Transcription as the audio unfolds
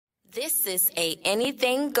This is a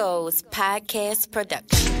Anything Goes podcast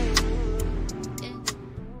production.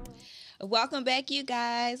 Welcome back, you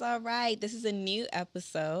guys. All right, this is a new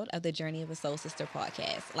episode of the Journey of a Soul Sister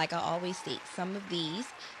podcast. Like I always state, some of these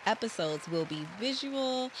episodes will be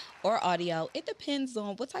visual or audio. It depends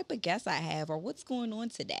on what type of guest I have or what's going on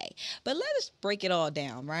today. But let us break it all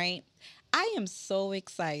down, right? I am so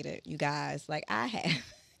excited, you guys. Like I have.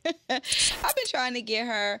 I've been trying to get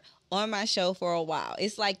her on my show for a while.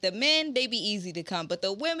 It's like the men, they be easy to come, but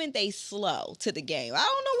the women, they slow to the game. I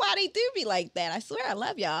don't know why they do be like that. I swear I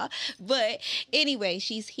love y'all. But anyway,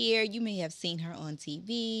 she's here. You may have seen her on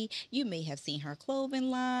TV. You may have seen her clothing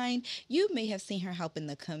line. You may have seen her helping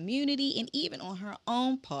the community and even on her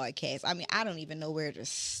own podcast. I mean, I don't even know where to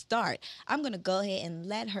start. I'm going to go ahead and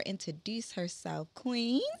let her introduce herself.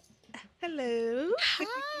 Queen. Hello. Hi.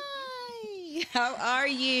 How are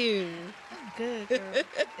you? I'm good, girl.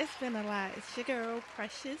 It's been a lot. It's your girl,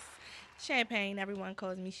 Precious Champagne. Everyone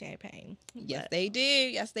calls me Champagne. Yes, they do.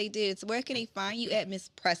 Yes, they do. So where can they find you at, Miss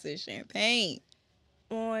Precious Champagne?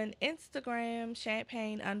 On Instagram,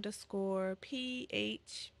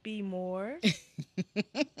 Champagne_PHB More.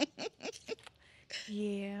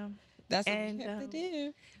 Yeah. That's what And, you have to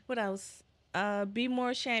do. What else? Be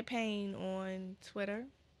More Champagne on Twitter.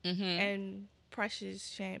 Mm-hmm. And Precious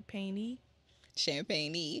Champagne.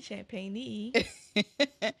 Champagne. Champagne.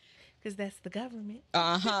 Because that's the government.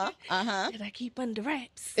 Uh-huh. Uh-huh. That I keep under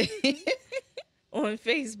wraps. On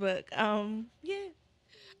Facebook. Yeah.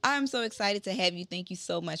 I'm so excited to have you. Thank you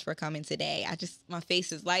so much for coming today. My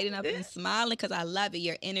face is lighting up and smiling because I love it.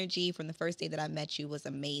 Your energy from the first day that I met you was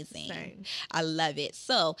amazing. Same. I love it.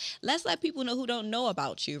 So let's let people know who don't know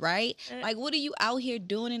about you, right? Like, what are you out here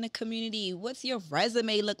doing in the community? What's your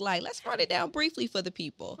resume look like? Let's run it down briefly for the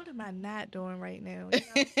people. What am I not doing right now? You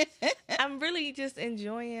know? I'm really just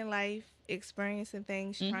enjoying life, experiencing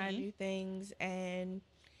things, trying new things, and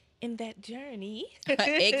in that journey.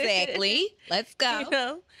 Exactly. Let's go. You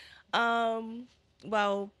know?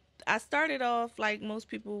 Well, I started off like most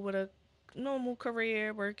people with a normal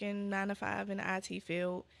career, working 9 to 5 in the IT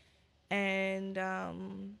field, and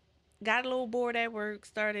got a little bored at work,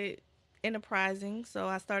 started enterprising. So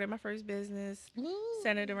I started my first business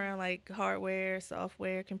centered around like hardware,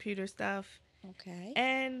 software, computer stuff. Okay.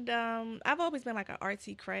 And I've always been like an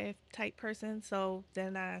artsy craft type person. So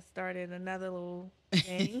then I started another little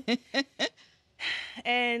thing.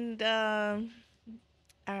 And I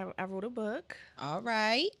wrote a book. All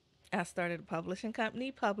right. I started a publishing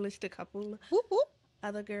company, published a couple Whoop, whoop.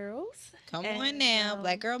 other girls. Come on now,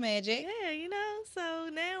 Black Girl Magic. Yeah, you know, so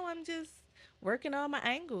now I'm just working all my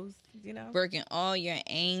angles, you know. Working all your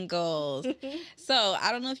angles. So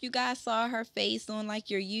I don't know if you guys saw her face on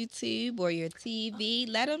like your YouTube or your TV.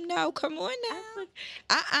 Let them know. Come on now.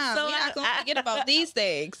 So we're not going to forget about these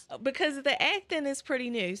things. Because the acting is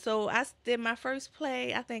pretty new. So I did my first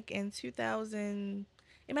play, I think in 2000,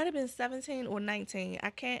 it might have been 17 or 19.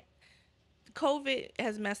 I can't, COVID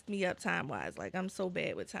has messed me up time-wise. Like, I'm so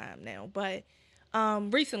bad with time now. But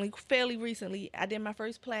fairly recently, I did my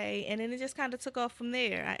first play, and then it just kind of took off from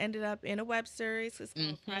there. I ended up in a web series. It's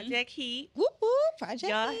called Project Heat. Whoop, whoop, Project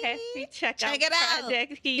Y'all Heat. have to check out it out.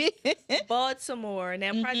 Project Heat Baltimore.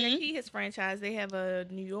 Now, Project Heat is franchise. They have a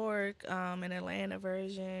New York, an Atlanta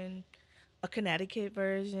version, a Connecticut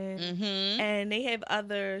version, and they have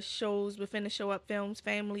other shows within the Show Up Films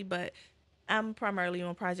family, but I'm primarily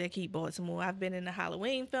on Project Heat Baltimore. I've been in the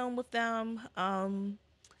Halloween film with them.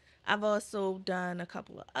 I've also done a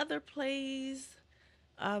couple of other plays.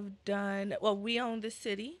 I've done, We Own the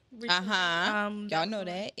City. Y'all know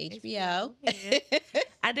that. HBO. Yeah.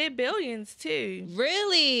 I did Billions too.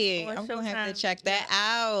 Really? On I'm going to have to Showtime. check that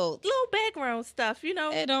out. Little background stuff, you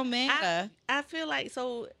know. It don't matter. I feel like,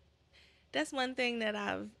 so that's one thing that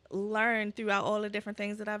I've learned throughout all the different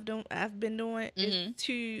things that I've been doing is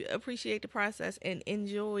to appreciate the process and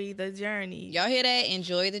enjoy the journey. Y'all hear that?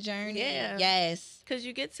 Enjoy the journey. Yeah. Yes. Because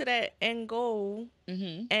you get to that end goal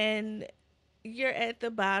and you're at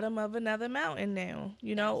the bottom of another mountain now,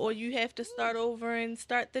 you know, or you have to start over and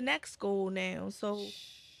start the next goal now. So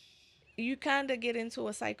you kind of get into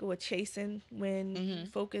a cycle of chasing when you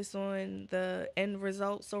focus on the end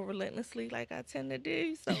result so relentlessly like I tend to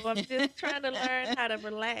do. So I'm just trying to learn how to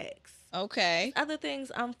relax. Okay. Other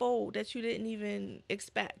things unfold that you didn't even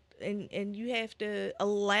expect. And you have to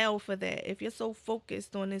allow for that. If you're so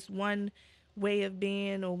focused on this one way of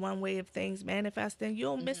being or one way of things manifesting,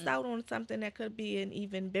 you'll miss out on something that could be an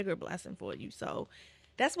even bigger blessing for you. So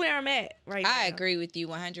that's where I'm at right now. I agree with you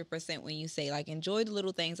 100% when you say, like, enjoy the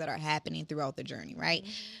little things that are happening throughout the journey, right?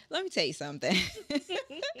 Let me tell you something.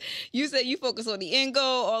 You said you focus on the end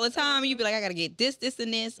goal all the time. You be like, I got to get this, this,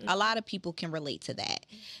 and this. A lot of people can relate to that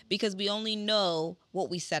because we only know what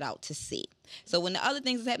we set out to see. So when the other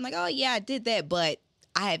things happen, like, oh, yeah, I did that, but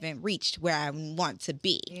I haven't reached where I want to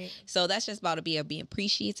be. So that's just about to being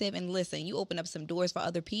appreciative. And listen, you open up some doors for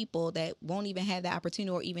other people that won't even have the opportunity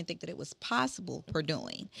or even think that it was possible for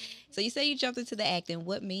doing. So you say you jumped into the acting.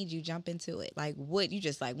 What made you jump into it? Like, what you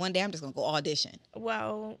just like, one day I'm just going to go audition?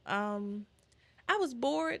 Well, I was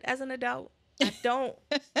bored as an adult. I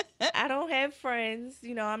don't have friends.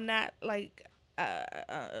 You know, I'm not like,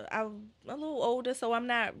 I'm a little older, so I'm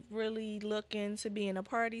not really looking to be in a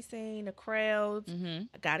party scene, a crowd.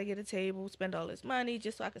 I gotta get a table, spend all this money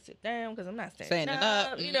just so I can sit down because I'm not standing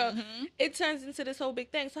up. You know, it turns into this whole big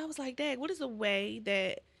thing. So I was like, Dad, what is a way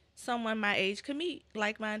that someone my age could meet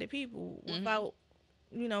like-minded people without,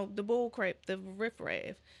 you know, the bull crap, the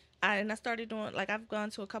riffraff? And I started doing, like, I've gone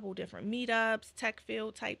to a couple different meetups, tech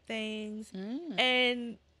field type things,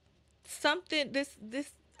 and something this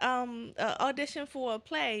audition for a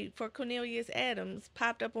play for Cornelius Adams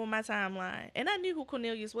popped up on my timeline, and I knew who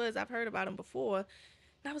Cornelius was. I've heard about him before,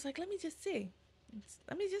 and I was like, let me just see,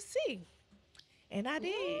 and I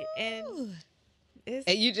did, and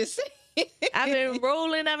you just I've been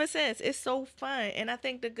rolling ever since. It's so fun, and I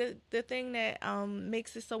think the thing that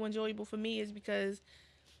makes it so enjoyable for me is because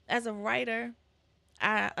as a writer,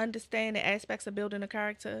 I understand the aspects of building a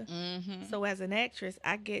character. So as an actress,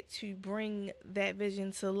 I get to bring that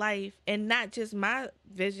vision to life, and not just my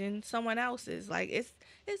vision, someone else's. Like, it's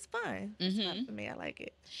fun. It's fun for me. I like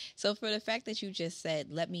it. So for the fact that you just said,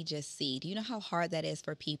 let me just see, do you know how hard that is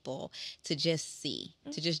for people to just see,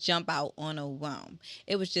 to just jump out on a whim?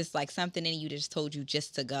 It was just like something in you just told you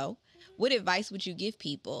just to go. What advice would you give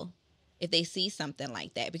people if they see something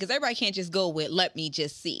like that? Because everybody can't just go with, let me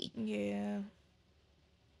just see. Yeah.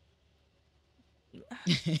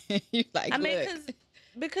 You like, I mean,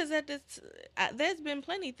 because at this, there's been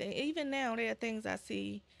plenty of things. Even now, there are things I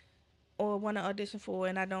see or want to audition for,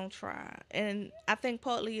 and I don't try. And I think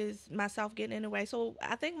partly is myself getting in the way. So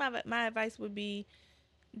I think my advice would be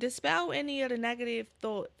dispel any of the negative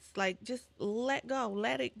thoughts. Like, just let go,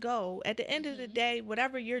 let it go. At the end of the day,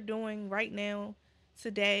 whatever you're doing right now,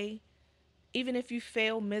 today, even if you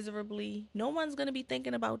fail miserably, no one's gonna be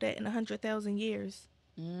thinking about that in 100,000 years.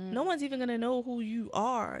 No one's even going to know who you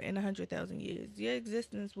are in 100,000 years. Your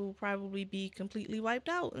existence will probably be completely wiped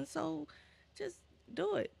out. And so just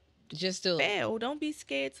do it. Just do it. Fail. Don't be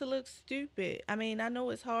scared to look stupid. I mean, I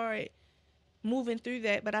know it's hard moving through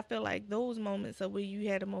that, but I feel like those moments are where you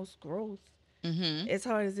had the most growth. As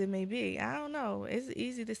hard as it may be. I don't know. It's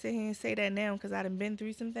easy to sit here and say that now because I done been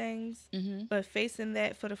through some things. But facing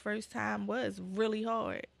that for the first time was really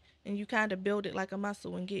hard. And you kind of build it like a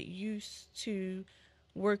muscle and get used to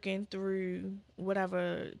working through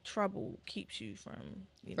whatever trouble keeps you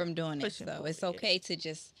from doing it. So it's okay to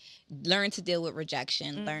just learn to deal with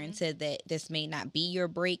rejection, learn to that this may not be your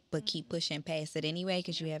break, but keep pushing past it anyway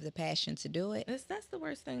because you have the passion to do it. That's the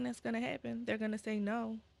worst thing that's going to happen. They're going to say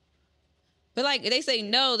no. But like, if they say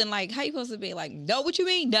no, then like, how you supposed to be like, no, what you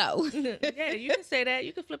mean no? Yeah, you can say that.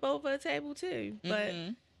 You can flip over a table too, but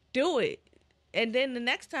do it. And then the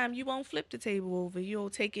next time you won't flip the table over. You'll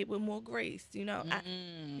take it with more grace. You know,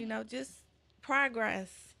 just progress.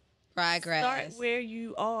 Start where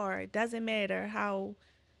you are. It doesn't matter how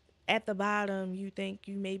at the bottom you think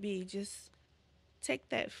you may be. Just take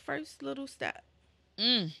that first little step.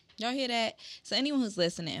 Y'all hear that? So anyone who's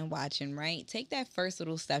listening and watching, right? Take that first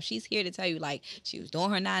little step. She's here to tell you, like, she was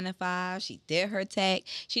doing her 9 to 5. She did her tech.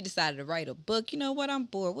 She decided to write a book. You know what? I'm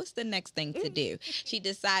bored. What's the next thing to do? She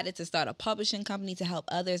decided to start a publishing company to help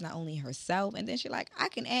others, not only herself. And then she's like, I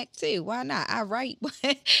can act too. Why not? I write.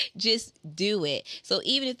 Just do it. So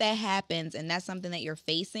even if that happens and that's something that you're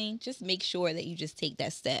facing, just make sure that you just take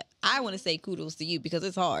that step. I want to say kudos to you because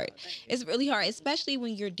it's hard. It's really hard, especially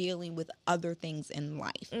when you're dealing with other things in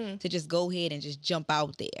life, to just go ahead and just jump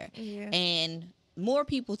out there. And more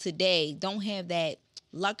people today don't have that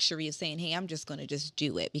luxury of saying, hey, I'm just going to just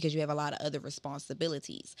do it because you have a lot of other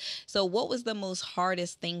responsibilities. So what was the most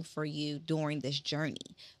hardest thing for you during this journey?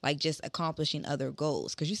 Like just accomplishing other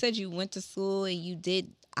goals? Because you said you went to school and you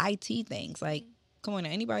did IT things. Like, come on,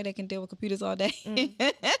 anybody that can deal with computers all day,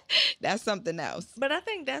 that's something else. But I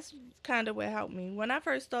think that's kind of what helped me. When I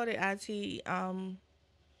first started IT,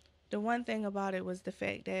 the one thing about it was the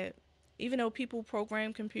fact that even though people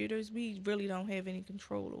program computers, we really don't have any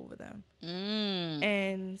control over them. Mm.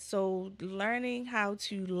 And so learning how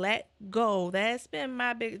to let go, that's been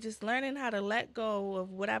my big, just learning how to let go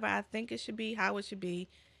of whatever I think it should be, how it should be,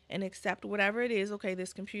 and accept whatever it is. Okay,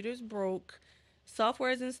 this computer's broke.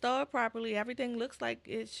 Software is installed properly. Everything looks like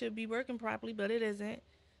it should be working properly, but it isn't.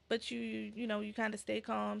 But you know, you kind of stay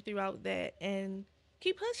calm throughout that and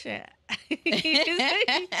keep pushing. Figure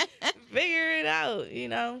it out, you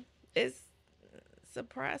know. It's a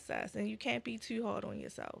process, and you can't be too hard on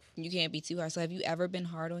yourself. You can't be too hard. So have you ever been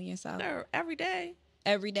hard on yourself? Sure, every day.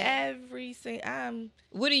 Every day? Every single.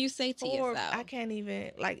 What do you say to Or yourself? I can't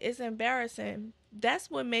even, like, it's embarrassing. That's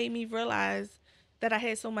what made me realize that I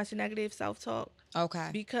had so much negative self-talk. Okay.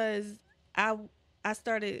 Because I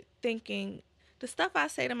started thinking the stuff I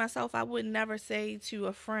say to myself I would never say to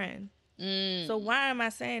a friend. So why am I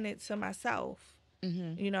saying it to myself?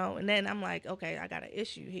 You know, and then I'm like, okay, I got an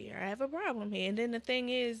issue here. I have a problem here. And then the thing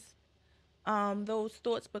is, those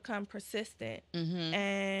thoughts become persistent,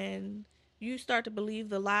 and you start to believe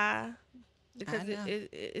the lie because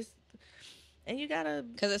it's, and you gotta,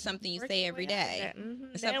 because it's something you say every day.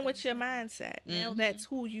 Now what's your mindset? Now that's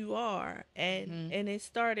who you are, and it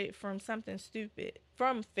started from something stupid,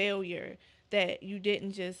 from failure that you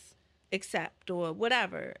didn't just accept or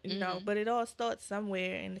whatever, you know, but it all starts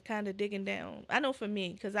somewhere, and kind of digging down. I know for me,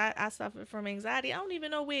 because I suffered from anxiety. I don't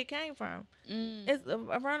even know where it came from. It's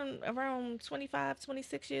around 25,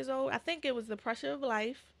 26 years old. I think it was the pressure of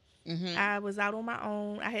life. I was out on my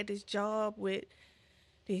own. I had this job with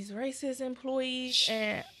these racist employees,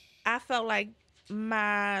 and I felt like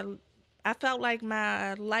my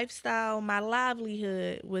lifestyle, my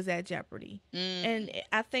livelihood was at jeopardy. And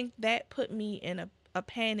I think that put me in a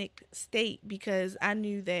panicked state, because I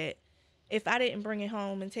knew that if I didn't bring it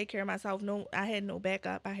home and take care of myself, I had no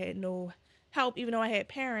backup. I had no help. Even though I had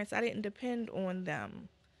parents, I didn't depend on them.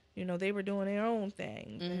 You know, they were doing their own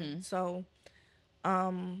thing. And so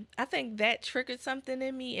I think that triggered something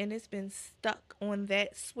in me, and it's been stuck on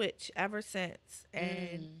that switch ever since.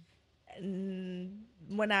 And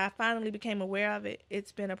when I finally became aware of it,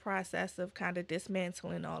 it's been a process of kind of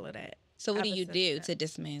dismantling all of that. So what do you do to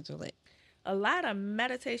dismantle it? A lot of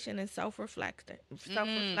meditation and self-reflection.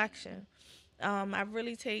 I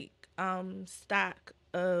really take stock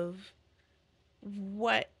of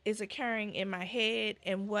what is occurring in my head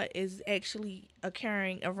and what is actually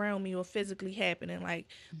occurring around me or physically happening. Like,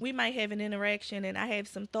 we might have an interaction and I have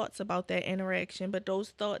some thoughts about that interaction, but those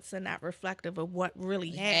thoughts are not reflective of what really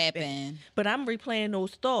happened. But I'm replaying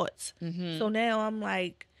those thoughts. So now I'm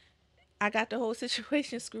like, I got the whole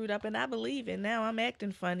situation screwed up, and I believe it. Now I'm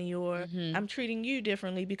acting funny, or I'm treating you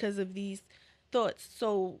differently because of these thoughts.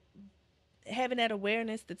 So having that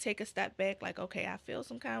awareness to take a step back, like, okay, I feel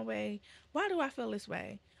some kind of way. Why do I feel this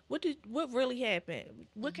way? What really happened?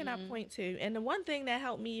 What can I point to? And the one thing that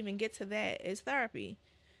helped me even get to that is therapy.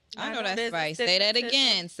 I know that's right. Say that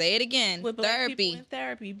again. Say it again. With Black people in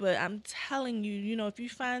therapy. But I'm telling you, you know, if you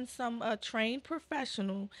find some trained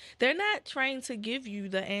professional, they're not trained to give you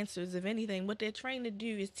the answers of anything. What they're trained to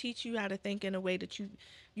do is teach you how to think in a way that you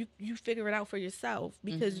figure it out for yourself,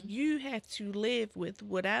 because you have to live with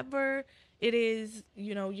whatever it is,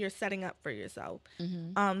 you know, you're setting up for yourself.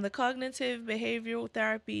 The cognitive behavioral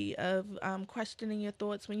therapy of questioning your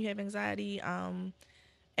thoughts when you have anxiety,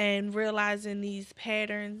 and realizing these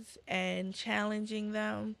patterns and challenging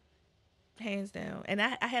them, hands down. And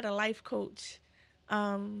I had a life coach,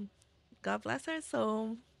 God bless her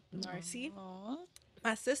soul, Marcy.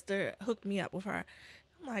 My sister hooked me up with her.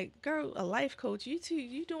 I'm like, girl, a life coach, you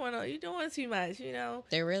doing too much, you know.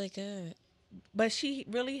 They're really good. But she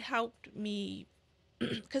really helped me,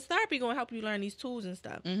 because therapy gonna help you learn these tools and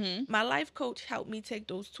stuff. My life coach helped me take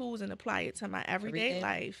those tools and apply it to my everyday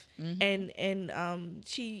life, and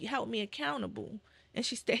she held me accountable, and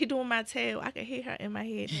she stayed on my tail. I can hear her in my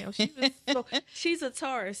head now. She's a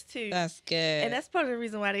Taurus too. That's good, and that's part of the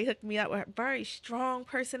reason why they hooked me up with her. Very strong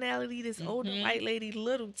personality. This older white lady,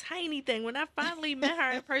 little tiny thing. When I finally met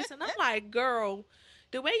her in person, I'm like, girl,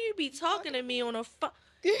 the way you be talking to me on a phone.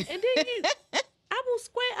 And then I will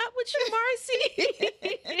square up with you, Marcy.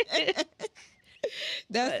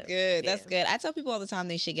 That's good. That's good. I tell people all the time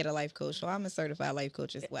they should get a life coach. So I'm a certified life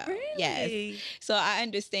coach as well. Really? Yes. So I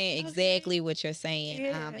understand exactly what you're saying.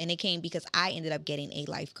 Yeah. And it came because I ended up getting a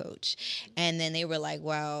life coach. And then they were like,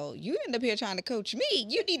 well, you end up here trying to coach me.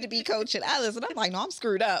 You need to be coaching others. And I'm like, no, I'm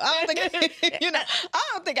screwed up. I don't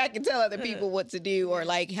think I can tell other people what to do or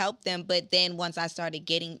like help them. But then once I started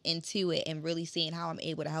getting into it and really seeing how I'm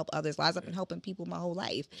able to help others' lives, I've been helping people my whole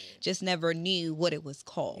life. Just never knew what it was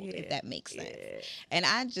called, if that makes sense. And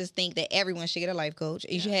And I just think that everyone should get a life coach.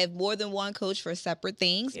 You should have more than one coach for separate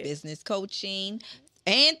things, business coaching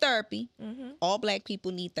and therapy. All Black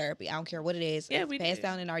people need therapy. I don't care what it is. Yeah, it's passed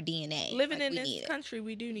down in our DNA. Living in this country,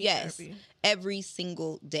 we do need therapy. Every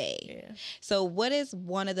single day. Yeah. So what is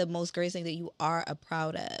one of the most greatest things that you are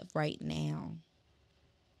proud of right now?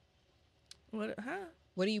 What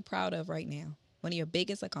are you proud of right now? One of your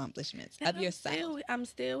biggest accomplishments of yourself? I'm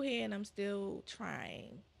still here and I'm still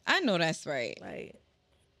trying. I know that's right. Like,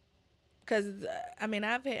 because I mean,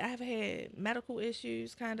 I've had medical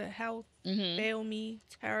issues, kind of health fail me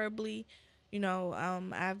terribly. You know,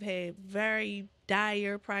 I've had very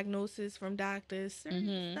dire prognosis from doctors,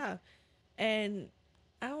 serious stuff, and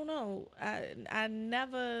I don't know. I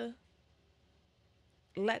never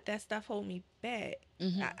let that stuff hold me back.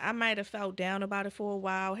 I might have felt down about it for a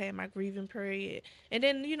while, had my grieving period, and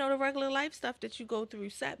then, you know, the regular life stuff that you go through,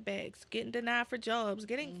 setbacks, getting denied for jobs,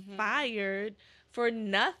 getting fired for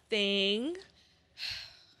nothing.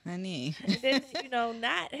 Honey. And then, you know,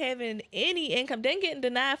 not having any income, then getting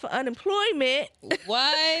denied for unemployment.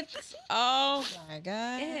 What? Oh my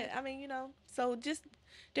God. Yeah, I mean, you know, so just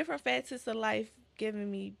different facets of life giving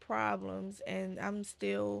me problems, and I'm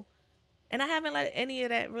still, and I haven't let any of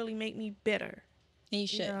that really make me bitter. You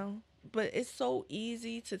should. You know? But it's so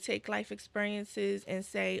easy to take life experiences and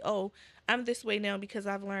say, oh, I'm this way now because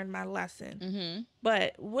I've learned my lesson.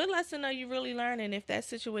 But what lesson are you really learning if that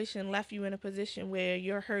situation left you in a position where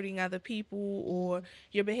you're hurting other people, or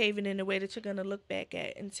you're behaving in a way that you're going to look back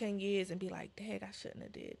at in 10 years and be like, dang, I shouldn't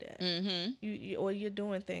have did that. Or you're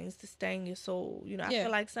doing things to stain your soul. You know, I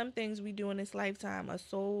feel like some things we do in this lifetime are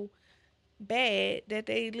so bad that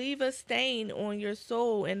they leave a stain on your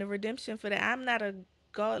soul, and the redemption for that. I'm not a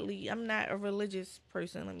religious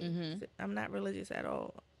person. I'm not religious at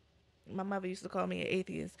all. My mother used to call me an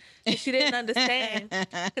atheist. She didn't understand,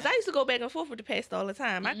 because I used to go back and forth with the pastor all the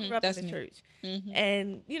time. I grew up in the church,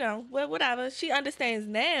 and, you know, well, whatever. She understands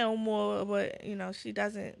now more, but, you know, she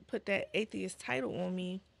doesn't put that atheist title on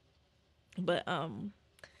me. But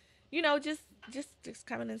you know, just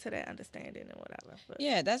coming into that understanding and whatever. But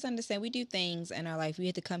yeah, that's understand. We do things in our life. We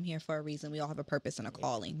had to come here for a reason. We all have a purpose and a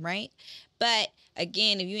calling, right? But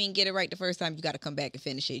again, if you ain't get it right the first time, you got to come back and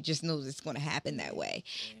finish it. Just know it's going to happen that way.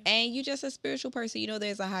 And you just a spiritual person. You know,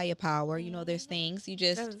 there's a higher power. You know, there's things. You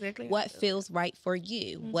just, exactly what feels right for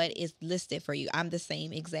you, what is listed for you. I'm the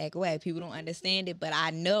same exact way. People don't understand it, but I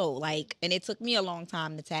know, like, and it took me a long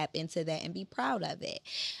time to tap into that and be proud of it.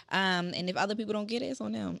 And if other people don't get it, it's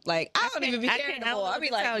on them. Like, I don't even be caring no more. I'll be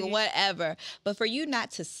like, whatever. But for you not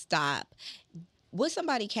to stop, what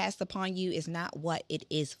somebody casts upon you is not what it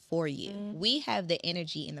is for you. We have the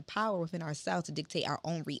energy and the power within ourselves to dictate our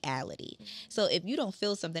own reality. So if you don't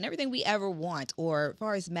feel something, everything we ever want, or as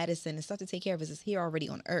far as medicine and stuff to take care of us, is here already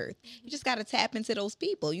on earth. You just got to tap into those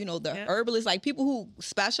people. You know, the herbalists, like people who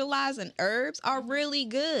specialize in herbs, are really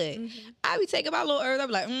good. I be taking my little herbs, I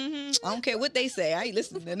be like, I don't care what they say. I ain't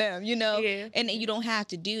listening to them, you know? And you don't have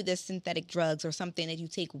to do the synthetic drugs or something that you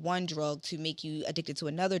take one drug to make you addicted to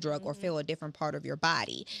another drug or feel a different part of your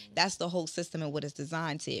body. That's the whole system and what it's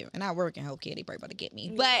designed to. And I work in healthcare, they probably about to get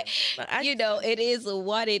me. But you know, it is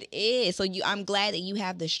what it is. So I'm glad that you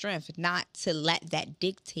have the strength not to let that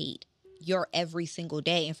dictate your every single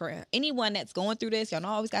day. And for anyone that's going through this, y'all know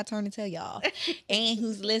I always got to turn and tell y'all, and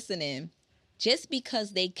who's listening, just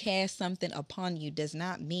because they cast something upon you does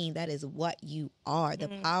not mean that is what you are. The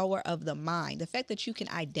power of the mind. The fact that you can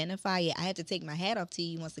identify it. I have to take my hat off to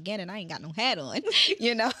you once again, and I ain't got no hat on.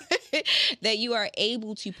 You know, that you are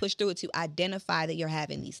able to push through it, to identify that you're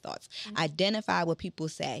having these thoughts. Identify what people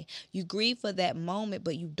say. You grieve for that moment,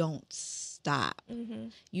 but you don't stop.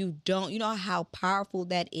 You don't, you know how powerful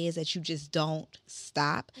that is, that you just don't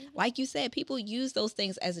stop. Like you said, people use those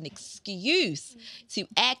things as an excuse to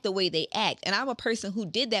act the way they act. And I'm a person who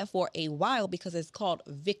did that for a while because it's called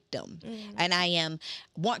victim. And I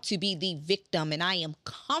want to be the victim, and I am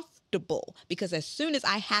comfortable because as soon as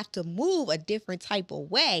I have to move a different type of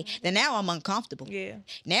way, then now I'm uncomfortable.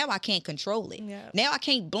 Now I can't control it. Now I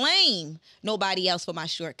can't blame nobody else for my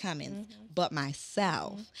shortcomings but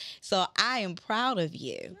myself. So I am proud of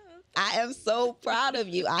you. I am so proud of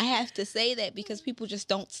you. I have to say that because people just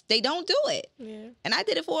don't do it. And I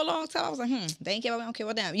did it for a long time. I was like, they ain't care about me, I don't care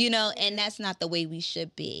about them. You know, and that's not the way we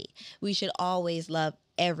should be. We should always love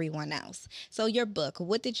everyone else. So your book,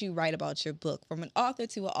 what did you write about your book? From an author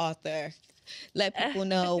to an author. Let people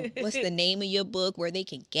know what's the name of your book, where they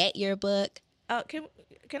can get your book.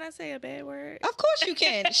 Can I say a bad word? Of course you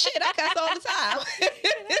can. Shit, I cuss all the time. Can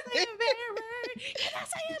I say a bad word? Can I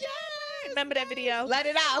say a bad word? Remember that video? Let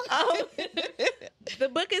it out. The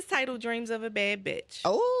book is titled Dreams of a Bad Bitch.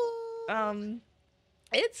 Oh.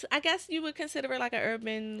 It's, I guess you would consider it like an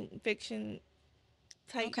urban fiction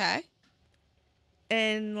type. Okay.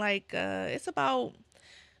 And like, it's about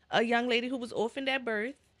a young lady who was orphaned at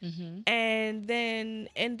birth. And then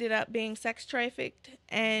ended up being sex trafficked,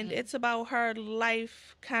 and it's about her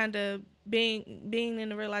life kind of being in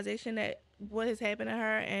the realization that what has happened to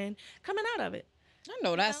her and coming out of it. I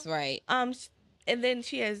know that's right. And then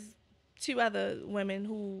she has two other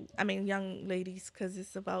women young ladies, because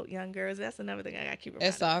it's about young girls. That's another thing I gotta keep in mind.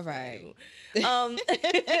 It's all right.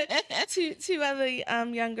 Two other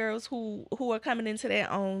young girls who are coming into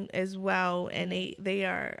their own as well, and they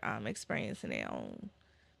are experiencing their own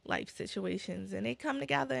life situations, and they come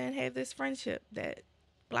together and have this friendship that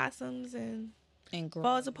blossoms and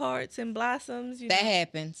falls apart and blossoms. That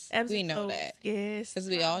happens. Absolutely. We know that. Yes. Because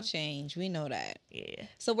we all change. We know that. Yeah.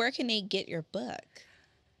 So where can they get your book?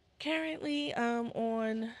 Currently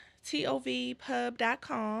on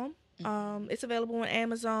tovpub.com. It's available on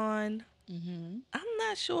Amazon. I'm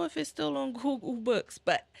not sure if it's still on Google Books,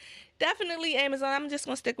 but definitely Amazon. I'm just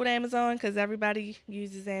going to stick with Amazon because everybody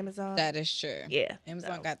uses Amazon. That is true. Yeah.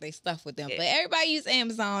 Amazon got their stuff with them. Yeah. But everybody use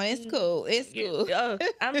Amazon. It's cool. It's cool.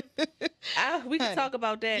 We can talk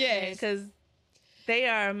about that. Yes. Because they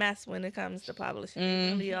are a mess when it comes to publishing.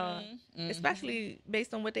 They really are. Especially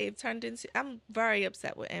based on what they've turned into. I'm very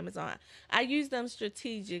upset with Amazon. I use them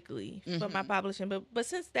strategically for my publishing. But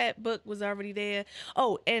since that book was already there.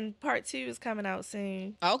 Oh, and part 2 is coming out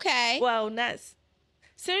soon. Okay. Well, not...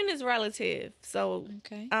 Soon is relative. So,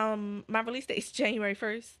 okay. My release date is January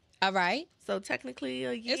 1st. All right. So technically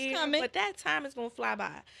a year. It's coming. But that time is going to fly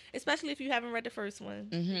by. Especially if you haven't read the first one.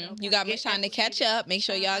 You got me trying to catch up. Make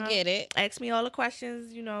sure y'all get it. Ask me all the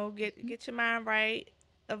questions, get your mind right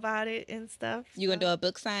about it and stuff. You going to do a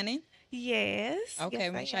book signing? Yes. Okay,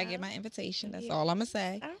 yes, make sure I get my invitation. That's all I'm going to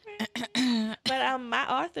say. All right. But my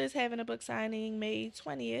author's having a book signing May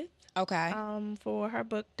 20th. Okay. For her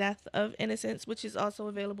book Death of Innocence, which is also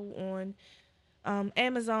available on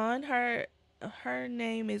Amazon. Her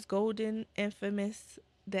name is Golden Infamous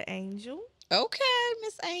the Angel. Okay,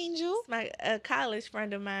 Miss Angel. It's a college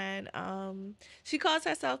friend of mine. She calls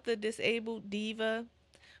herself the disabled diva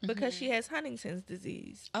because she has Huntington's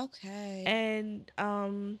disease. Okay. And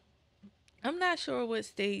I'm not sure what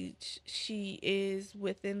stage she is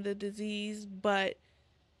within the disease, but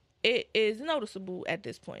it is noticeable at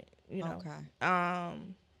this point, Okay.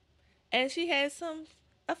 And she has some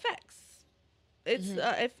effects. It's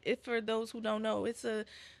if for those who don't know, it's a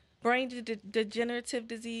brain degenerative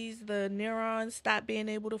disease. The neurons stop being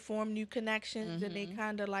able to form new connections, and they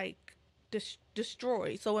kind of like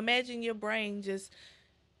destroy. So imagine your brain just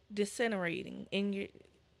disintegrating and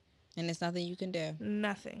there's nothing you can do.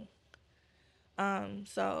 Nothing.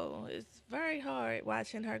 So it's very hard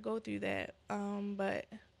watching her go through that. But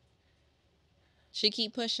she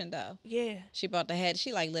keep pushing though. Yeah. She brought the head.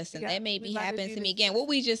 She like, listen, that may be happening to me again. What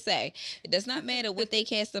we just say, it does not matter what they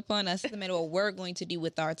cast upon us. It doesn't matter what we're going to do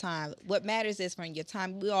with our time. What matters is from your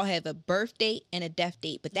time, we all have a birth date and a death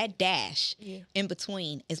date, but that dash in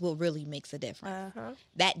between is what really makes a difference.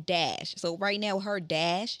 That dash. So right now, her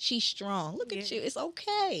dash, she's strong. Look at you. It's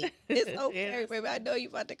okay. It's okay, baby. I know you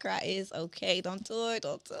about to cry. It's okay. Don't do it.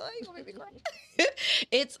 Don't do it. You gonna make me cry.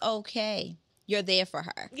 It's okay. You're there for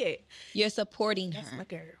her. Yeah. You're supporting her. That's my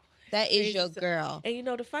girl. That is your girl. And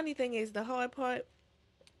the funny thing is, the hard part,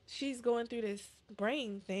 she's going through this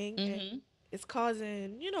brain thing and it's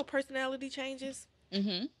causing, personality changes.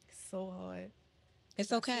 It's so hard.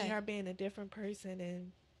 It's okay. I see her being a different person,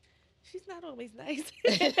 and she's not always nice.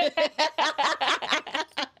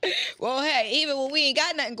 Well, hey, even when we ain't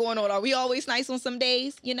got nothing going on, are we always nice on some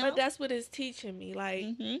days, But that's what it's teaching me. Like,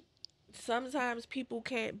 sometimes people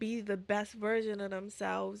can't be the best version of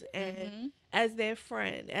themselves, and as their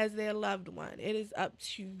friend, as their loved one, it is up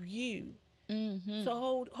to you.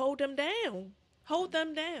 So hold them down. Hold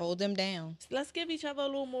them down. Hold them down. Let's give each other a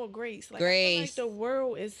little more grace. Like, grace. I feel like the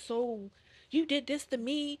world is so, you did this to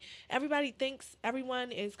me. Everybody thinks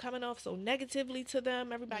everyone is coming off so negatively to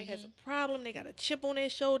them. Everybody has a problem. They got a chip on their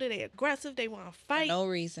shoulder. They aggressive. They want to fight. For no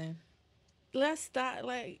reason. Let's stop.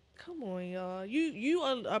 Like, come on, y'all. You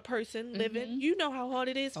are a person living. You know how hard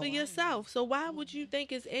it is for yourself. So why would you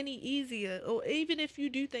think it's any easier? Or even if you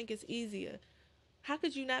do think it's easier, how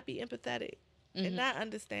could you not be empathetic and not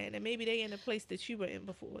understand? And maybe they in a place that you were in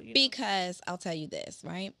before. Because I'll tell you this,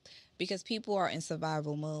 right? Because people are in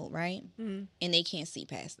survival mode, right? And they can't see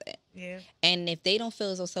past that. Yeah. And if they don't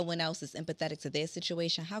feel as though someone else is empathetic to their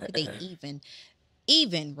situation, how could they even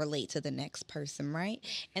even relate to the next person, right?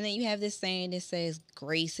 And then you have this saying that says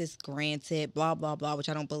grace is granted, blah, blah, blah, which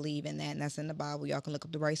I don't believe in that. And that's in the Bible. Y'all can look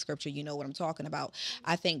up the right scripture. You know what I'm talking about.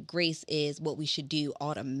 I think grace is what we should do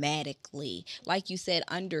automatically. Like you said,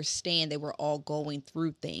 understand that we're all going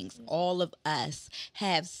through things. All of us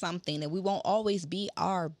have something that we won't always be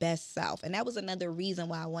our best self. And that was another reason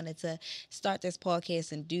why I wanted to start this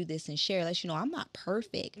podcast and do this and share. Let you know I'm not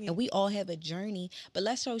perfect and we all have a journey, but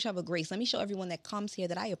let's show each other grace. Let me show everyone that comes here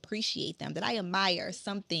that I appreciate them, that I admire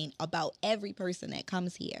something about every person that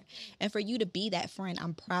comes here. And for you to be that friend,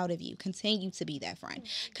 I'm proud of you. Continue to be that friend.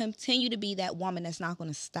 Continue to be that woman that's not going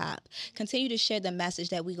to stop. Continue to share the message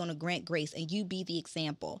that we're going to grant grace and you be the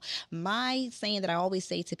example. My saying that I always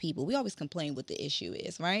say to people, we always complain what the issue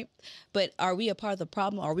is, right? But are we a part of the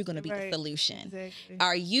problem or are we going to be the solution? Exactly.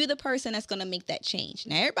 Are you the person that's going to make that change?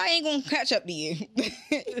 Now, everybody ain't going to catch up to you.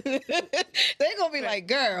 They're going to be like,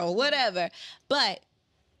 girl, whatever. But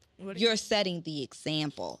you're setting the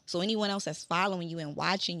example. So anyone else that's following you and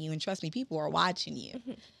watching you, and trust me, people are watching you,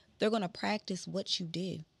 they're going to practice what you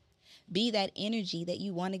do. Be that energy that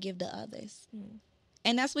you want to give to others.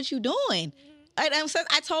 And that's what you're doing.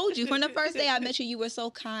 I told you from the first day I met you, you were so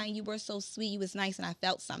kind, you were so sweet, you was nice, and I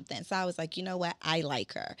felt something. So I was like, you know what? I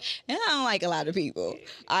like her. And I don't like a lot of people.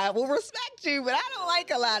 I will respect you, but I don't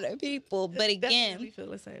like a lot of people. But again, we feel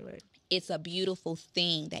the same way. It's a beautiful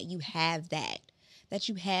thing that you have that.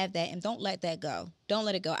 And don't let that go. Don't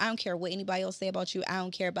let it go. I don't care what anybody else say about you. I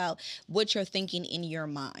don't care about what you're thinking in your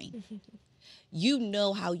mind. You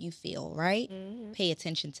know how you feel, right? Pay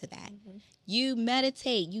attention to that. You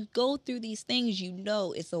meditate. You go through these things. You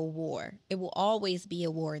know it's a war. It will always be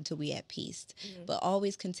a war until we at peace. But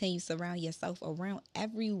always continue to surround yourself around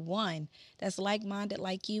everyone that's like-minded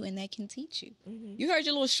like you and that can teach you. You heard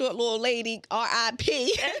your little short little lady,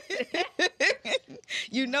 R.I.P.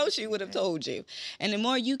 You know she would have told you. And the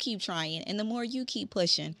more you keep trying and the more you keep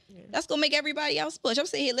pushing, that's going to make everybody else push. I'm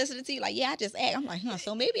sitting here listening to you like, yeah, I just act. I'm like,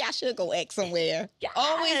 so maybe I should go act somewhere. Yes.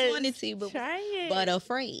 Always wanted to, but it.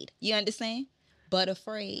 afraid. You understand? But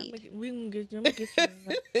afraid. We can get you.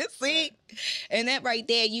 See? And that right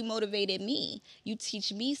there, you motivated me. You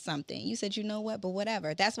teach me something. You said, you know what? But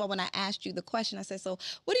whatever. That's why when I asked you the question, I said, so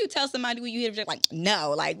what do you tell somebody when you hear them like,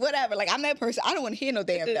 no, like whatever. Like I'm that person. I don't want to hear no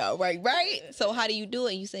damn no. Right? So how do you do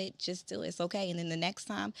it? You say, just do it. It's okay. And then the next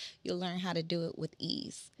time you'll learn how to do it with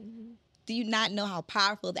ease. Do you not know how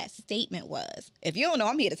powerful that statement was? If you don't know,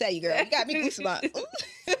 I'm here to tell you, girl. You got me goosebumps.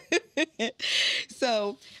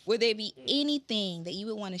 So would there be anything that you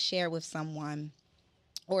would want to share with someone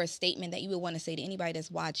or a statement that you would want to say to anybody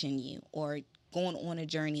that's watching you or going on a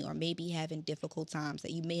journey or maybe having difficult times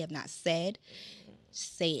that you may have not said?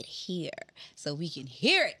 Say it here so we can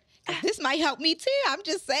hear it. This might help me too. I'm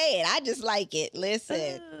just saying. I just like it.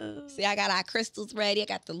 Listen. See, I got our crystals ready. I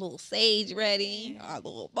got the little sage ready. Our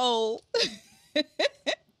little bowl.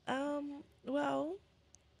 Well,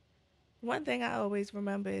 one thing I always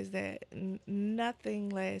remember is that nothing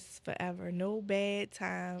lasts forever. No bad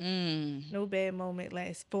time, no bad moment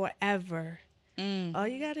lasts forever. All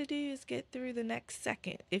you got to do is get through the next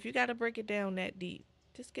second. If you got to break it down that deep,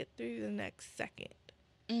 just get through the next second,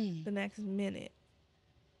 the next minute.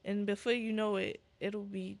 And before you know it, it'll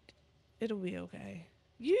be okay.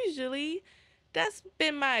 Usually, that's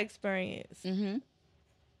been my experience.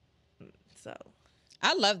 So,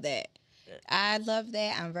 I love that.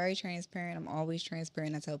 I'm very transparent. I'm always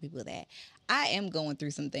transparent. I tell people that. I am going through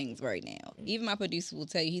some things right now. Even my producer will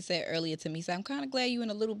tell you, he said earlier to me, he said, I'm kind of glad you in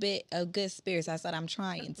a little bit of good spirits. I said, I'm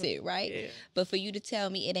trying to, right? Yeah. But for you to tell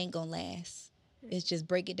me it ain't going to last. It's just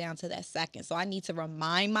break it down to that second. So I need to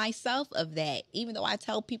remind myself of that, even though I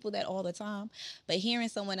tell people that all the time. But hearing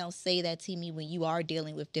someone else say that to me when you are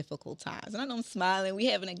dealing with difficult times. And I know I'm smiling. We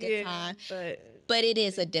having a good time. But it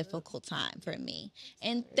is a difficult time for me.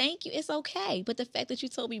 And thank you. It's okay. But the fact that you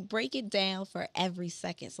told me break it down for every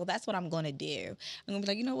second. So that's what I'm going to do. I'm going to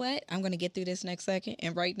be like, you know what? I'm going to get through this next second.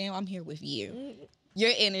 And right now I'm here with you.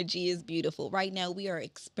 Your energy is beautiful. Right now, we are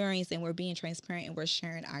experiencing, we're being transparent, and we're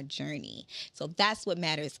sharing our journey. So that's what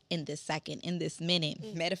matters in this second, in this minute.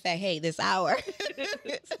 Matter of fact, hey, this hour.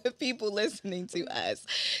 People listening to us.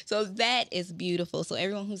 So that is beautiful. So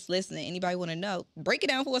everyone who's listening, anybody want to know, break it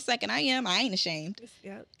down for a second. I ain't ashamed.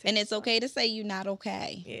 And it's okay to say you're not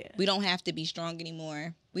okay. Yeah. We don't have to be strong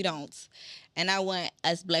anymore. We don't. And I want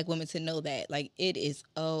us Black women to know that, like, it is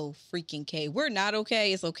freaking okay. We're not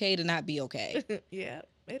okay. It's okay to not be okay. Yeah,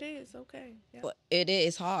 it is okay. Yeah. But it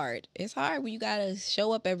is hard. It's hard when you got to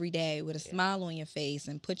show up every day with a smile on your face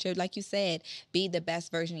and put your, like you said, be the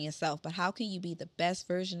best version of yourself. But how can you be the best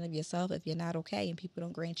version of yourself if you're not okay and people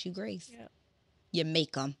don't grant you grace? Yeah. You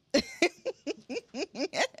make them.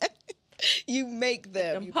 You make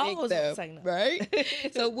them. You make them. Right?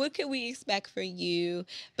 So what can we expect for you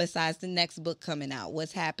besides the next book coming out?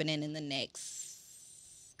 What's happening in the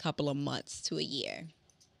next couple of months to a year?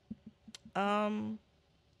 I'm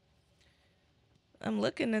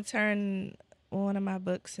looking to turn one of my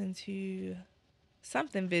books into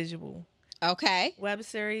something visual. Okay. Web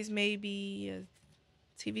series, maybe a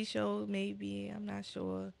TV show, maybe. I'm not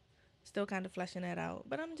sure. Still kind of fleshing that out.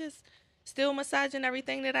 But I'm just still massaging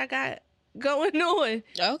everything that I got going on.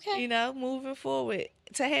 Okay. You know, moving forward.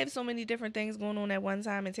 To have so many different things going on at one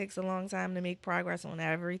time, it takes a long time to make progress on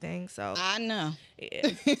everything. So I know.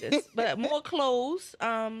 Yeah, but more clothes.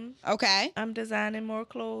 Okay. I'm designing more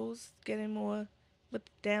clothes, getting more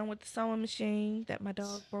down with the sewing machine that my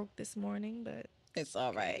dog broke this morning, but it's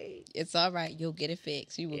all right. It's all right. You'll get it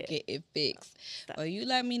fixed. You will get it fixed. Well, you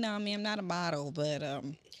let me know. I mean, I'm not a model, but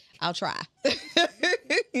I'll try.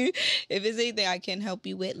 If it's anything I can help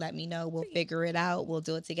you with, let me know. We'll figure it out. We'll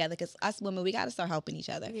do it together. Because us women, we got to start helping each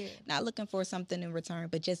other. Yeah. Not looking for something in return,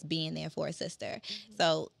 but just being there for a sister. Mm-hmm.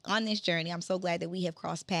 So on this journey, I'm so glad that we have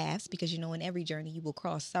crossed paths because, you know, in every journey, you will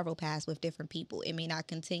cross several paths with different people. It may not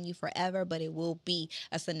continue forever, but it will be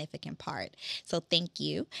a significant part. So thank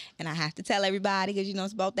you. And I have to tell everybody because, you know,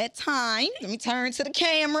 it's about that time. Let me turn to the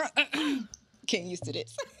camera. Getting used to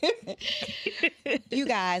this. You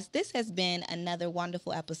guys, this has been another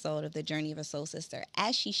wonderful episode of The Journey of a Soul Sister.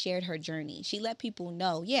 As she shared her journey, she let people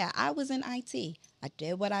know, yeah, I was in IT. I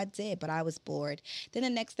did what I did, but I was bored. Then the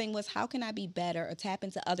next thing was, how can I be better or tap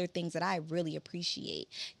into other things that I really appreciate?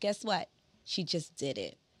 Guess what? She just did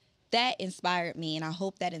it. That inspired me, and I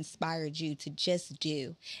hope that inspired you to just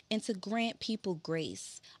do and to grant people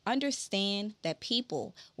grace. Understand that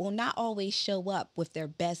people will not always show up with their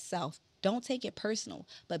best self. Don't take it personal,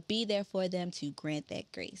 but be there for them to grant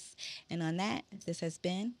that grace. And on that, this has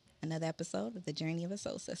been another episode of The Journey of a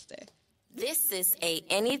Soul Sister. This is a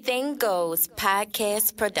Anything Goes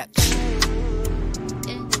podcast production.